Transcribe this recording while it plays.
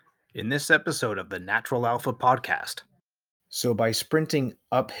in this episode of the Natural Alpha podcast. So, by sprinting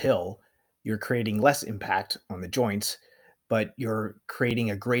uphill, you're creating less impact on the joints, but you're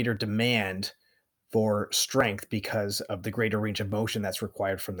creating a greater demand for strength because of the greater range of motion that's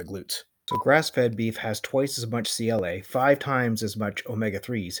required from the glutes. So, grass fed beef has twice as much CLA, 5 times as much omega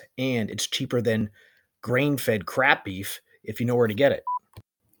 3s, and it's cheaper than grain fed crap beef if you know where to get it.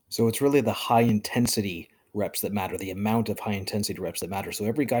 So it's really the high intensity reps that matter, the amount of high intensity reps that matter. So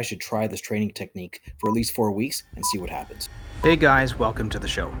every guy should try this training technique for at least 4 weeks and see what happens. Hey guys, welcome to the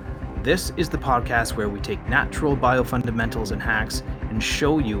show. This is the podcast where we take natural biofundamentals and hacks and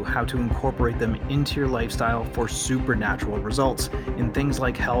show you how to incorporate them into your lifestyle for supernatural results in things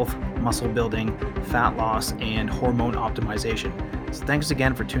like health, muscle building, fat loss, and hormone optimization. So thanks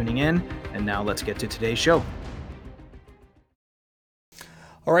again for tuning in, and now let's get to today's show.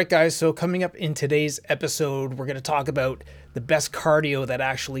 All right, guys, so coming up in today's episode, we're going to talk about the best cardio that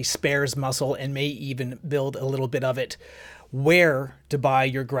actually spares muscle and may even build a little bit of it, where to buy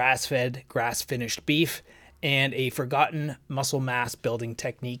your grass-fed, grass-finished beef, and a forgotten muscle mass building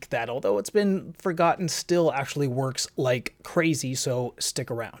technique that, although it's been forgotten, still actually works like crazy, so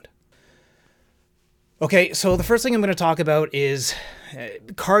stick around. Okay, so the first thing I'm going to talk about is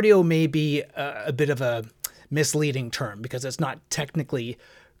cardio may be a bit of a misleading term because it's not technically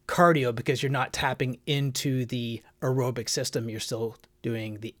cardio because you're not tapping into the aerobic system. You're still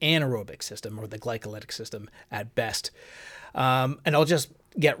doing the anaerobic system or the glycolytic system at best. And I'll just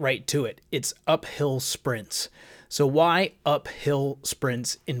get right to it. It's uphill sprints. So why uphill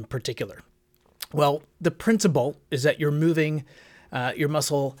sprints in particular? Well, the principle is that you're moving your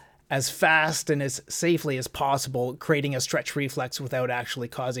muscle as fast and as safely as possible, creating a stretch reflex without actually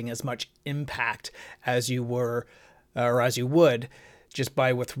causing as much impact as you were, or as you would, just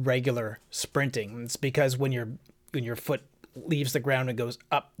by with regular sprinting. It's because when your foot leaves the ground and goes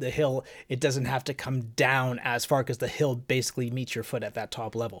up the hill, it doesn't have to come down as far because the hill basically meets your foot at that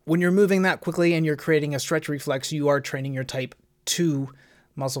top level. When you're moving that quickly and you're creating a stretch reflex, you are training your type 2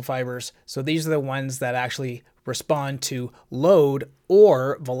 muscle fibers. So these are the ones that actually respond to load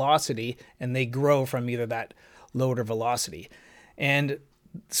or velocity, and they grow from either that load or velocity. And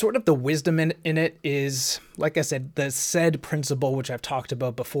sort of the wisdom in it is, like I said, the SAID principle, which I've talked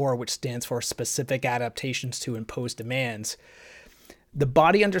about before, which stands for specific adaptations to imposed demands. The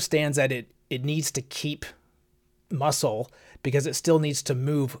body understands that it needs to keep muscle because it still needs to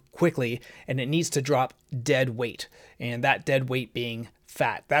move quickly, and it needs to drop dead weight, and that dead weight being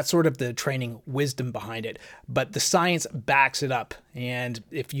fat. That's sort of the training wisdom behind it, but the science backs it up. And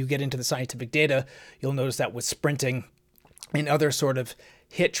if you get into the scientific data, you'll notice that with sprinting and other sort of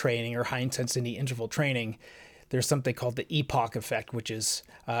HIIT training or high intensity interval training, there's something called the EPOC effect, which is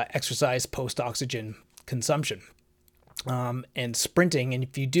exercise post-oxygen consumption. And sprinting, and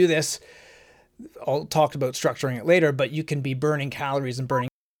if you do this, I'll talk about structuring it later, but you can be burning calories and burning.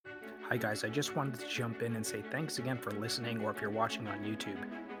 Hi guys, I just wanted to jump in and say thanks again for listening, or if you're watching on YouTube,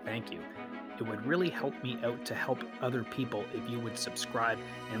 thank you. It would really help me out to help other people if you would subscribe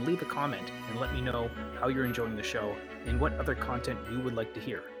and leave a comment and let me know how you're enjoying the show and what other content you would like to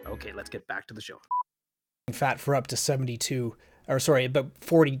hear. Okay, let's get back to the show. Fat for up to about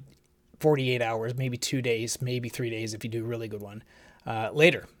 48 hours, maybe 2 days, maybe 3 days if you do a really good one,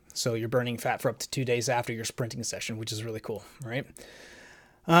 later. So you're burning fat for up to 2 days after your sprinting session, which is really cool, right?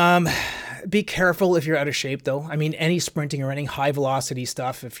 Be careful if you're out of shape though. I mean, any sprinting or any high velocity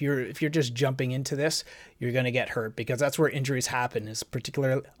stuff, if you're just jumping into this, you're going to get hurt because that's where injuries happen, is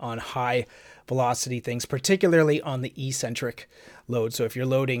particularly on high velocity things, particularly on the eccentric load. So if you're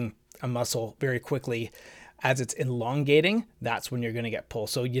loading a muscle very quickly as it's elongating, that's when you're going to get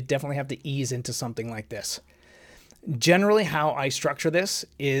pulled. So you definitely have to ease into something like this. Generally, how I structure this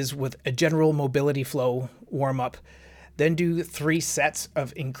is with a general mobility flow warm up, then do 3 sets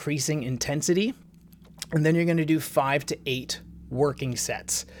of increasing intensity, and then you're going to do 5 to 8 working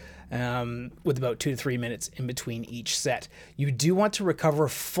sets with about 2 to 3 minutes in between each set. You do want to recover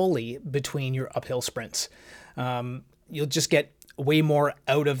fully between your uphill sprints. You'll just get way more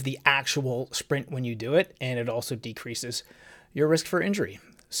out of the actual sprint when you do it, and it also decreases your risk for injury.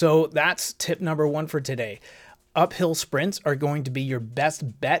 So that's tip number 1 for today. Uphill sprints are going to be your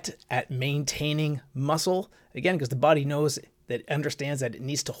best bet at maintaining muscle. Again, because the body knows that understands that it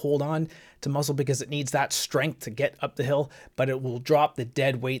needs to hold on to muscle because it needs that strength to get up the hill, but it will drop the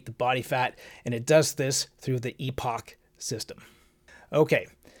dead weight, the body fat, and it does this through the EPOC system. Okay.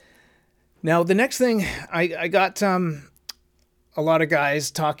 Now, the next thing, I got a lot of guys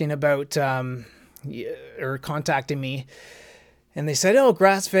talking about or contacting me, and they said, oh,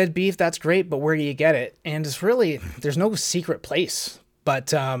 grass-fed beef, that's great, but where do you get it? And it's really, there's no secret place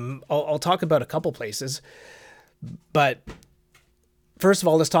But I'll talk about a couple places. But first of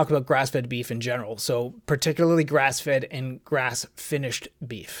all, let's talk about grass-fed beef in general. So particularly grass-fed and grass-finished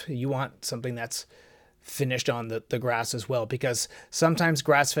beef. You want something that's finished on the grass as well, because sometimes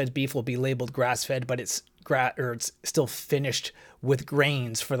grass-fed beef will be labeled grass-fed, but it's still finished with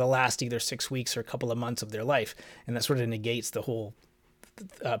grains for the last either 6 weeks or a couple of months of their life. And that sort of negates the whole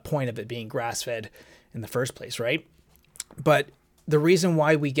point of it being grass-fed in the first place, right? But the reason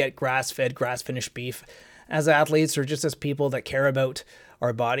why we get grass-fed, grass-finished beef as athletes or just as people that care about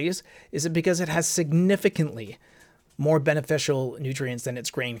our bodies is it because it has significantly more beneficial nutrients than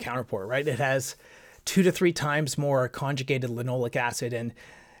its grain counterpart, right? It has 2 to 3 times more conjugated linoleic acid, and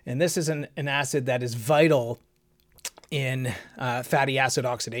this is an acid that is vital in fatty acid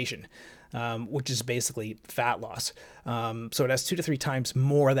oxidation, which is basically fat loss. So it has 2 to 3 times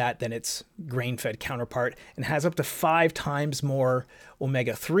more of that than its grain-fed counterpart, and has up to 5 times more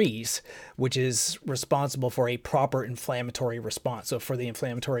omega-3s, which is responsible for a proper inflammatory response. So for the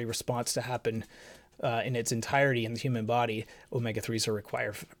inflammatory response to happen in its entirety in the human body, omega-3s are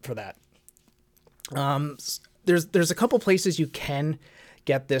required for that. There's a couple places you can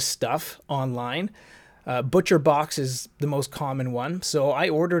get this stuff online. ButcherBox is the most common one. So I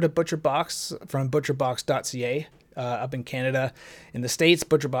ordered a ButcherBox from butcherbox.ca up in Canada. In the States,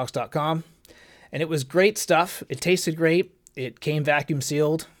 butcherbox.com. And it was great stuff. It tasted great. It came vacuum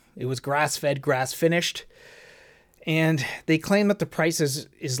sealed. It was grass-fed, grass-finished. And they claim that the price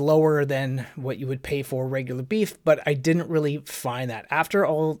is lower than what you would pay for regular beef, but I didn't really find that. After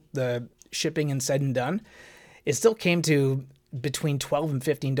all the shipping and said and done, it still came to between $12 and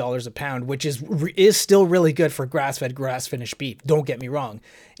 $15 a pound, which is still really good for grass-fed, grass-finished beef. Don't get me wrong.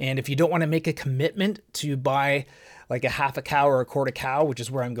 And if you don't want to make a commitment to buy like a half a cow or a quarter cow, which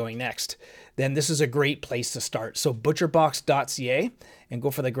is where I'm going next, then this is a great place to start. So butcherbox.ca and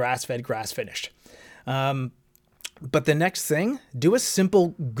go for the grass-fed, grass-finished. But the next thing, do a simple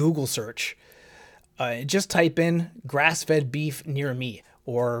Google search. Just type in grass-fed beef near me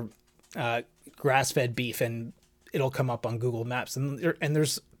or grass-fed beef, and it'll come up on Google Maps. And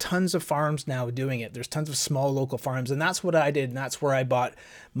there's tons of farms now doing it. There's tons of small local farms, and that's what I did, and that's where I bought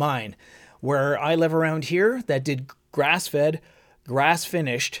mine. Where I live around here, that did grass-fed,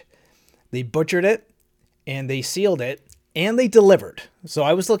 grass-finished. They butchered it, and they sealed it, and they delivered. So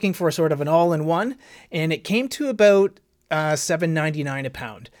I was looking for sort of an all-in-one, and it came to about $7.99 a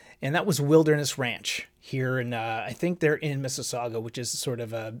pound, and that was Wilderness Ranch here in, I think they're in Mississauga, which is sort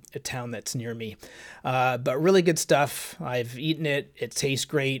of a town that's near me. But really good stuff. I've eaten it. It tastes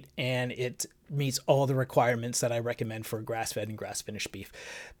great, and it meets all the requirements that I recommend for grass-fed and grass-finished beef.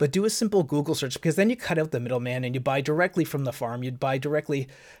 But do a simple Google search, because then you cut out the middleman and you buy directly from the farm. You'd buy directly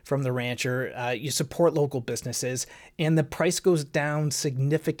from the rancher. You support local businesses, and the price goes down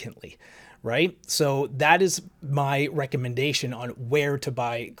significantly, right? So that is my recommendation on where to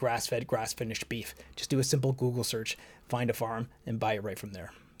buy grass-fed, grass-finished beef. Just do a simple Google search, find a farm, and buy it right from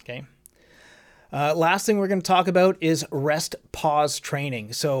there, okay? Last thing we're going to talk about is rest pause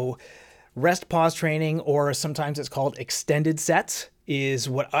training. So rest pause training, or sometimes it's called extended sets, is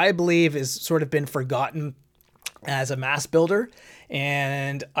what I believe is sort of been forgotten as a mass builder.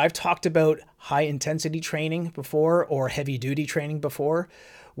 And I've talked about high intensity training before, or heavy duty training before,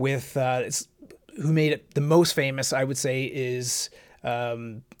 with who made it the most famous, I would say, is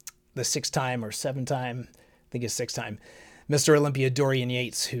the 6-time or 7-time, I think it's 6-time, Mr. Olympia Dorian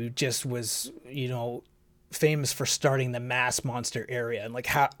Yates, who just was, famous for starting the mass monster era, and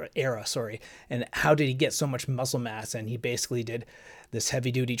and how did he get so much muscle mass? And he basically did this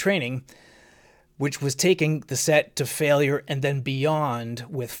heavy duty training, which was taking the set to failure and then beyond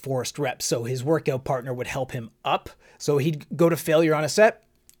with forced reps. So his workout partner would help him up. So he'd go to failure on a set,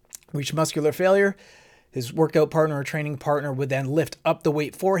 reach muscular failure. His workout partner or training partner would then lift up the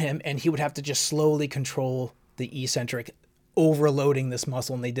weight for him, and he would have to just slowly control the eccentric, overloading this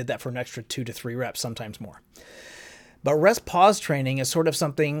muscle, and they did that for an extra 2 to 3 reps, sometimes more. But rest pause training is sort of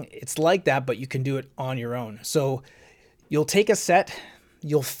something, it's like that, but you can do it on your own. So you'll take a set,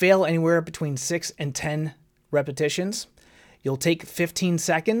 you'll fail anywhere between 6 and 10 repetitions. You'll take 15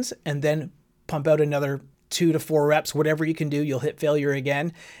 seconds and then pump out another 2 to 4 reps, whatever you can do. You'll hit failure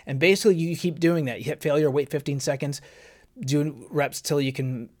again. And basically you keep doing that. You hit failure, wait 15 seconds, do reps till you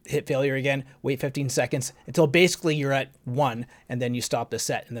can hit failure again, wait 15 seconds until basically you're at 1, and then you stop the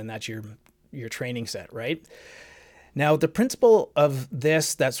set, and then that's your training set, right? Now, the principle of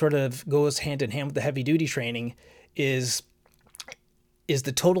this that sort of goes hand in hand with the heavy duty training is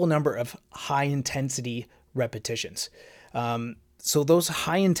the total number of high intensity repetitions. So those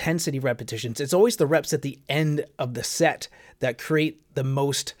high intensity repetitions, it's always the reps at the end of the set that create the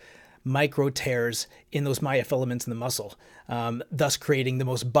most micro tears in those myofilaments in the muscle, thus creating the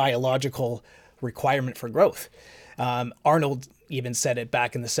most biological requirement for growth. Arnold even said it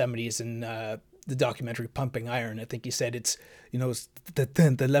back in the 70s in the documentary Pumping Iron. I think he said it's the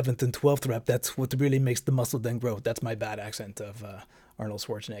 10th, 11th, and 12th rep. That's what really makes the muscle then grow. That's my bad accent of Arnold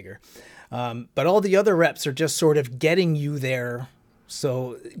Schwarzenegger. But all the other reps are just sort of getting you there,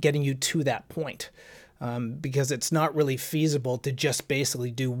 so getting you to that point, because it's not really feasible to just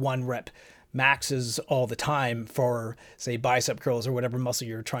basically do 1 rep maxes all the time for, say, bicep curls or whatever muscle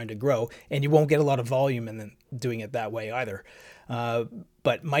you're trying to grow, and you won't get a lot of volume in then doing it that way either.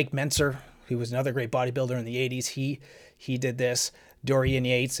 But Mike Mentzer, who was another great bodybuilder in the 80s, he did this. Dorian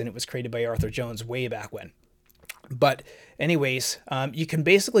Yates, and it was created by Arthur Jones way back when. But anyways, you can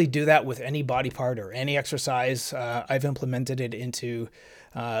basically do that with any body part or any exercise. I've implemented it into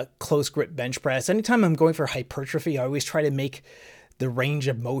close grip bench press. Anytime I'm going for hypertrophy, I always try to make the range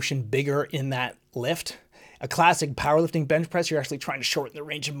of motion bigger in that lift. A classic powerlifting bench press, you're actually trying to shorten the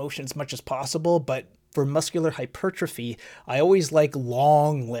range of motion as much as possible. But for muscular hypertrophy, I always like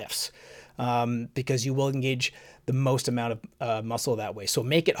long lifts because you will engage the most amount of muscle that way. So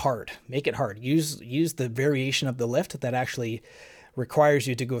make it hard. Make it hard. Use the variation of the lift that actually requires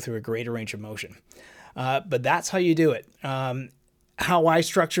you to go through a greater range of motion. But that's how you do it. How I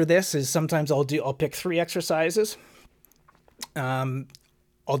structure this is sometimes I'll pick 3 exercises. I'll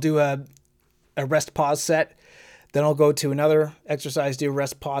do a rest pause set. Then I'll go to another exercise, do a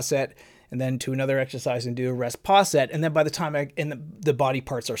rest pause set, and then to another exercise and do a rest pause set. And then by the time the body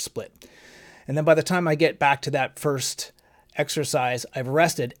parts are split. And then by the time I get back to that first exercise, I've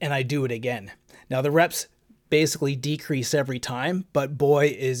rested and I do it again. Now the reps basically decrease every time, but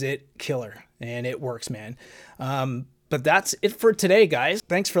boy, is it killer. And it works, man. But that's it for today, guys.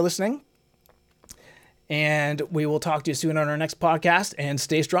 Thanks for listening. And we will talk to you soon on our next podcast, and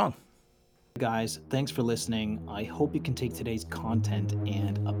stay strong. Guys, thanks for listening. I hope you can take today's content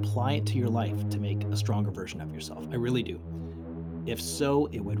and apply it to your life to make a stronger version of yourself. I really do. If so,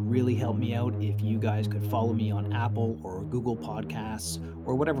 it would really help me out if you guys could follow me on Apple or Google Podcasts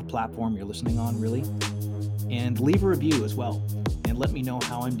or whatever platform you're listening on, really. And leave a review as well. And let me know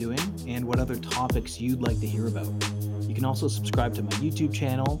how I'm doing and what other topics you'd like to hear about. You can also subscribe to my YouTube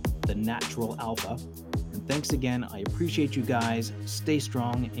channel, The Natural Alpha. And thanks again. I appreciate you guys. Stay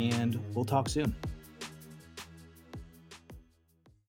strong, and we'll talk soon.